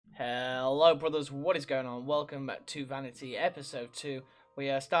Hello brothers, what is going on? Welcome back to Vanity episode 2. We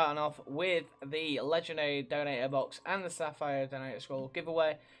are starting off with the legendary donator box and the sapphire donator scroll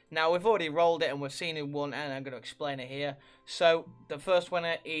giveaway. Now we've already rolled it and we've seen who won, and I'm going to explain it here. So the first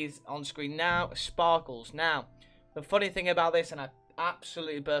winner is on screen now, Sparkles. Now the funny thing about this, and I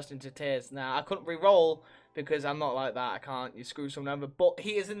absolutely burst into tears. Now I couldn't re-roll because I'm not like that, I can't, you screw someone over, but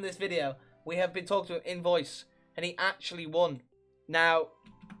he is in this video. We have been talking to him in voice and he actually won. Now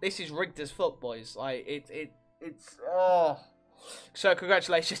this is rigged as fuck, boys. Like it's so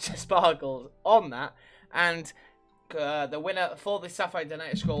congratulations to Sparkles on that, and the winner for the Sapphire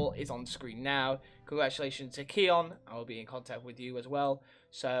Donator Scroll is on screen now. Congratulations to Keon. I will be in contact with you as well.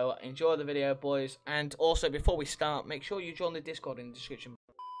 So enjoy the video, boys. And also, before we start, make sure you join the Discord in the description.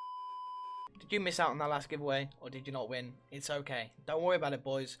 Did you miss out on that last giveaway, or did you not win? It's okay. Don't worry about it,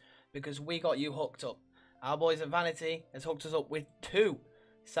 boys, because we got you hooked up. Our boys at Vanity has hooked us up with 2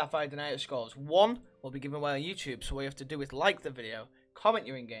 Sapphire Donator Scrolls. 1 will be given away on YouTube, so all you have to do is like the video, comment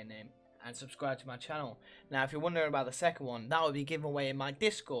your in-game name, and subscribe to my channel. Now, if you're wondering about the second one, that will be given away in my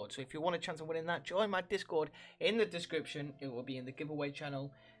Discord. So if you want a chance of winning that, join my Discord in the description. It will be in the giveaway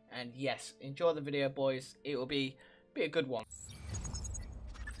channel. And yes, enjoy the video, boys. It will be a good one.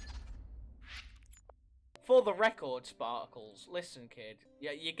 For the record, Sparkles, listen, kid.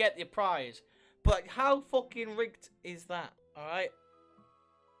 Yeah, you get your prize. But how fucking rigged is that? Alright?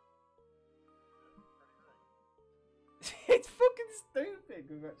 It's fucking stupid.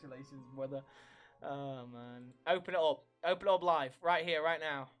 Congratulations, brother. Oh, man. Open it up. Open it up live. Right here, right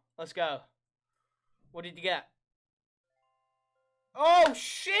now. Let's go. What did you get? Oh,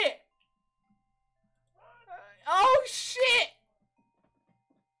 shit! Oh, shit!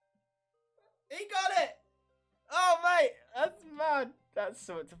 He got it! Oh, mate. That's mad. That's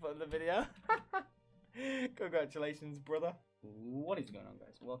something to put in the video. Congratulations, brother. What is going on,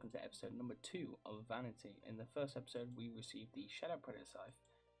 guys? Welcome to episode number 2 of Vanity. In the first episode, we received the Shadow Predator Scythe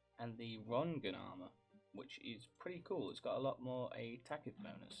and the Run Gun Armor, which is pretty cool. It's got a lot more attack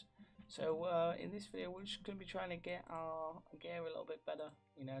bonus. So in this video, we're just going to be trying to get our gear a little bit better.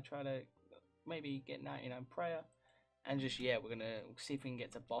 You know, try to maybe get 99 prayer. And just, yeah, we're going to see if we can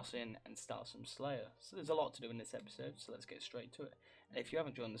get to boss in and start some Slayer. So there's a lot to do in this episode, so let's get straight to it. And if you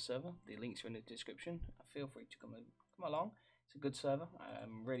haven't joined the server, the links are in the description. Feel free to come along. It's a good server.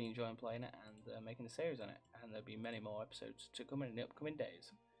 I'm really enjoying playing it and making a series on it. And there'll be many more episodes to come in the upcoming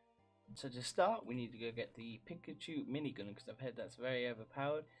days. So to start, we need to go get the Pikachu minigun, because I've heard that's very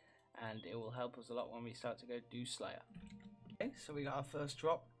overpowered. And it will help us a lot when we start to go do Slayer. Okay, so we got our first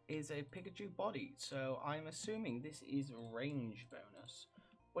drop. Is a Pikachu body, so I'm assuming this is range bonus.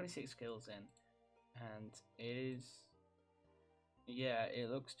 26 kills in, and it is, yeah, it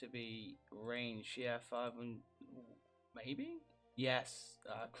looks to be range. Yeah, 500 maybe. Yes,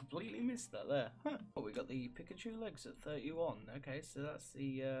 I completely missed that there. Oh, we got the Pikachu legs at 31. Okay, so that's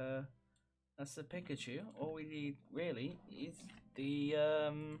the Pikachu. All we need really is the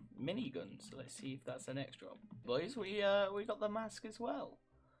minigun. So let's see if that's the next drop, boys. We got the mask as well.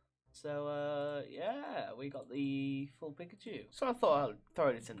 So, yeah, we got the full Pikachu. So I thought I'd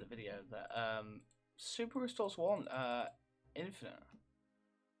throw this in the video that, Super Restores 1, Infinite.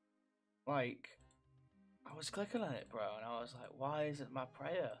 Like, I was clicking on it, bro, and I was like, why isn't my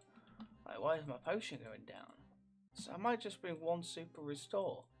prayer? Like, why is my potion going down? So I might just bring 1 Super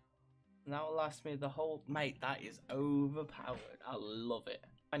Restore. And that will last me the whole... Mate, that is overpowered. I love it.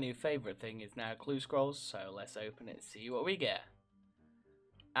 My new favourite thing is now clue scrolls, so let's open it and see what we get.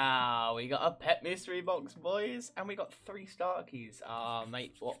 Ah, we got a pet mystery box, boys, and we got 3 starter keys. Ah,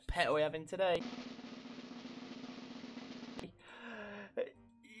 mate, what pet are we having today?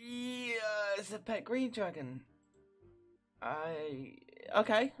 Yeah, it's a pet green dragon.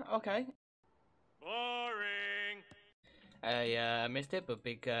 Okay. Boring. I missed it, but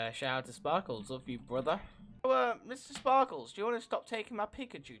big shout out to Sparkles. Love you, brother. So, Mr. Sparkles, do you want to stop taking my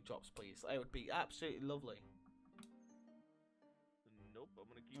Pikachu drops, please? It would be absolutely lovely.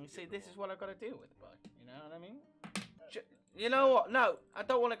 You see, this is what I've got to deal with, bro. You know what I mean? You know what? No, I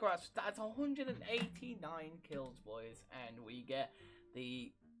don't want to grasp. That's 189 kills, boys. And we get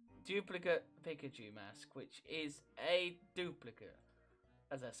the duplicate Pikachu mask, which is a duplicate.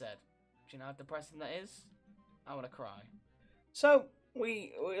 As I said. Do you know how depressing that is? I want to cry. So,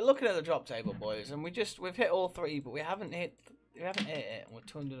 we're looking at the drop table, boys. And we've hit all 3, but we haven't hit it. And we're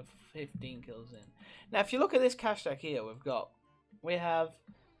 215 kills in. Now, if you look at this cash stack here, we have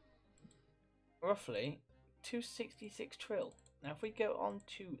roughly 266 trill. Now if we go on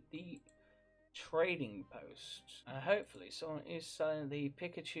to the trading post, hopefully someone is selling the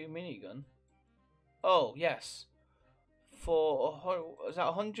Pikachu minigun. Oh yes, for, is that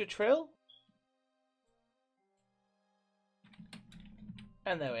 100 trill?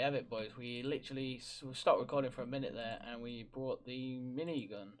 And there we have it, boys. We literally stopped recording for a minute there, and we brought the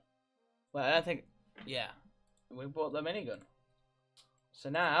minigun. Well, I don't think, yeah, we brought the minigun. So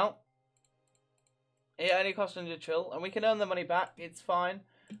now, it only costs 100 trill, and we can earn the money back. It's fine.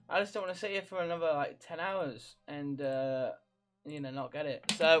 I just don't want to sit here for another like 10 hours and you know, not get it.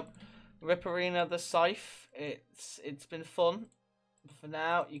 So, Ripperina the Scythe. It's been fun. For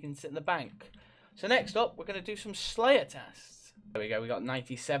now, you can sit in the bank. So next up, we're gonna do some Slayer tasks. There we go, we got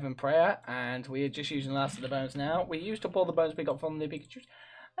 97 prayer, and we're just using the last of the bones now. We used up all the bones we got from the Pikachu,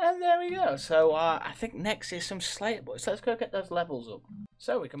 and there we go. So I think next is some Slayer boys. Let's go get those levels up.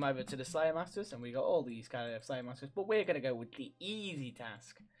 So we come over to the Slayer Masters, and we got all these kind of Slayer Masters, but we're going to go with the easy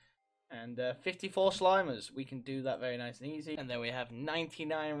task. And 54 Slimers, we can do that very nice and easy. And then we have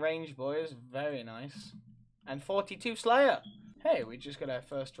 99 range boys, very nice. And 42 Slayer. Hey, we just got our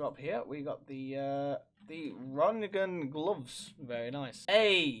first drop here. We got the Ronigan gloves. Very nice.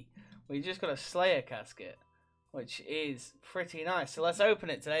 Hey, we just got a Slayer casket, which is pretty nice. So let's open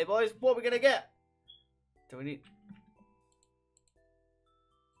it today, boys. What are we going to get? Do we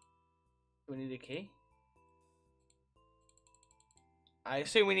need a key? I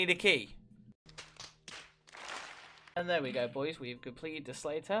assume we need a key. And there we go, boys. We've completed the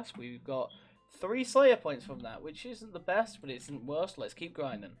Slayer task. We've got 3 Slayer points from that, which isn't the best, but it isn't worse. Let's keep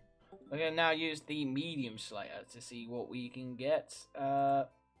grinding. We're going to now use the medium Slayer to see what we can get. How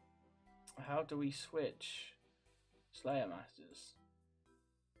do we switch? Slayer Masters.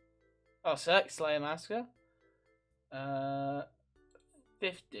 Oh, select Slayer Master.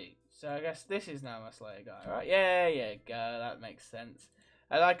 50. So I guess this is now my Slayer guy, right? Yeah, go. That makes sense.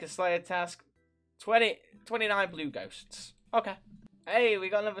 I like a Slayer task. 29 blue ghosts. Okay. Hey, we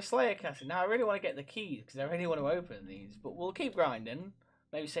got another Slayer casket. Now I really want to get the keys because I really want to open these, but we'll keep grinding.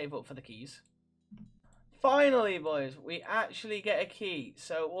 Maybe save up for the keys. Finally, boys, we actually get a key.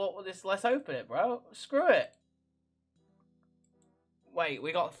 So what will this? Let's open it, bro. Screw it. Wait,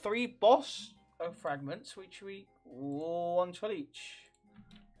 we got 3 boss fragments, which we 1 trill each.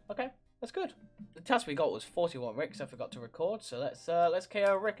 Okay, that's good. The task we got was 41 Ricks. I forgot to record, so let's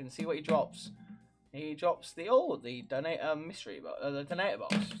KO Rick and see what he drops. He drops the donator mystery, the donator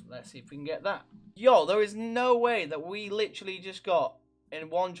box. Let's see if we can get that. Yo, there is no way that we literally just got in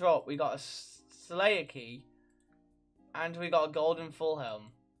 1 drop. We got a Slayer key, and we got a golden full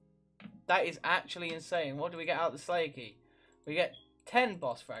helm. That is actually insane. What do we get out of the Slayer key? We get 10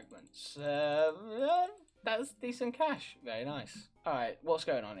 boss fragments. That's decent cash. Very nice. Alright, what's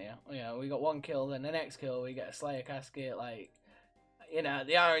going on here? Yeah, we got 1 kill, then the next kill we get a Slayer casket. Like, you know,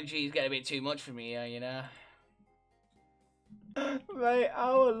 the RNG is getting a bit too much for me here, you know. Mate,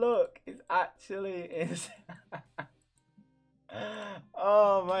 our luck is actually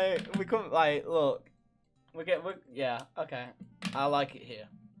oh, mate, we couldn't, like, look. Yeah, okay. I like it here.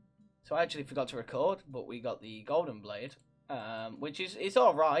 So I actually forgot to record, but we got the golden blade. Which is, it's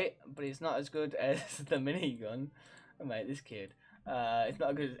alright, but it's not as good as the minigun. Oh, mate, this kid. It's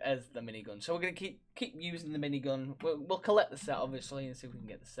not as good as the minigun. So we're going to keep using the minigun. We'll collect the set, obviously, and see if we can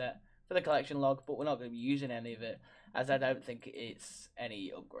get the set for the collection log, but we're not going to be using any of it, as I don't think it's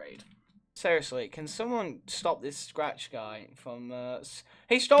any upgrade. Seriously, can someone stop this Scratch guy from...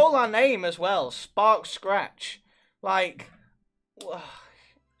 he stole our name as well, Spark Scratch. Like,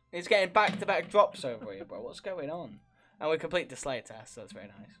 he's getting back-to-back drops over here, bro. What's going on? And we complete the Slayer task, so that's very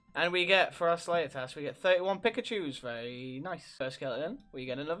nice. And we get, for our Slayer task, we get 31 Pikachus. Very nice. First skeleton, we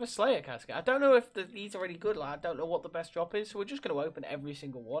get another Slayer casket. I don't know if these are really good. Like, I don't know what the best drop is, so we're just going to open every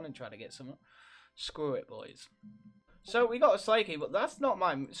single one and try to get some. Screw it, boys. So we got a Slayer key, but that's not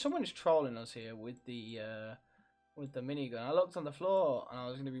mine. Someone's trolling us here with the minigun. I looked on the floor, and I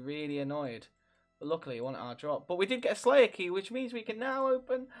was going to be really annoyed. But luckily, it wasn't our drop. But we did get a Slayer key, which means we can now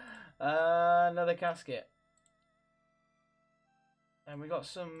open another casket. And we got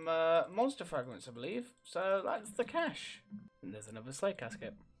some monster fragments, I believe. So that's the cash. And there's another Slayer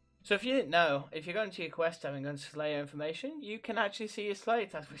casket. So if you didn't know, if you're going to your quest having gone to Slayer information, you can actually see your Slayer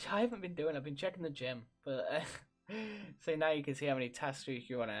task, which I haven't been doing. I've been checking the gym. But so now you can see how many tasks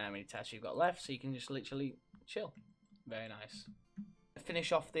you're on and how many tasks you've got left. So you can just literally chill. Very nice. To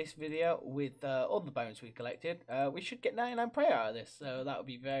finish off this video with all the bones we collected, we should get 99 prayer out of this. So that would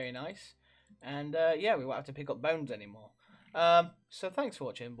be very nice. And yeah, we won't have to pick up bones anymore. So thanks for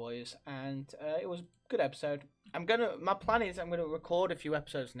watching, boys, and it was a good episode. My plan is I'm gonna record a few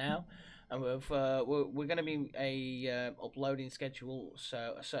episodes now, and we're gonna be a uploading schedule,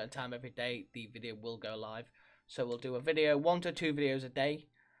 so a certain time every day the video will go live. So we'll do a video, 1 to 2 videos a day,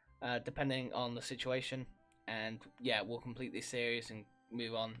 depending on the situation. and yeah, we'll complete this series and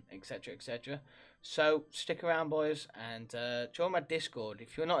move on, etc., etc. So stick around, boys, and join my Discord.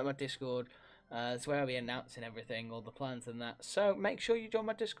 If you're not in my Discord, it's where I'll be announcing everything, all the plans and that. So make sure you join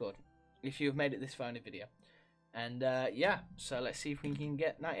my Discord if you've made it this far in the video. And yeah, so let's see if we can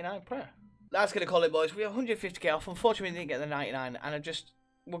get 99 prayer. That's gonna call it, boys. We have 150k off. Unfortunately, we didn't get the 99, and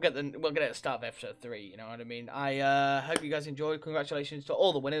we'll get it at the start of episode 3. You know what I mean? I hope you guys enjoyed. Congratulations to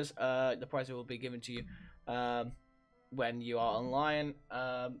all the winners. The prize will be given to you when you are online.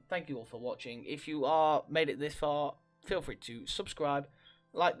 Thank you all for watching. If you are made it this far, feel free to subscribe,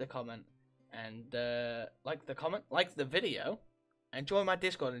 like the comment, and like the video, and join my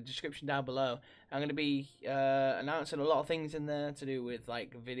Discord in the description down below. I'm going to be announcing a lot of things in there to do with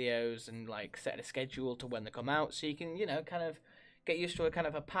like videos and like set a schedule to when they come out, so you can, you know, kind of get used to a kind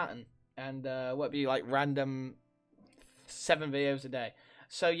of a pattern, and won't be like random 7 videos a day.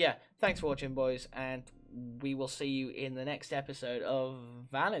 So yeah, thanks for watching, boys, and we will see you in the next episode of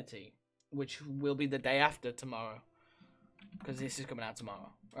Vanity, which will be the day after tomorrow, because this is coming out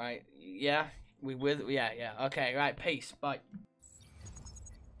tomorrow, right? Yeah, yeah, okay, right, peace, bye.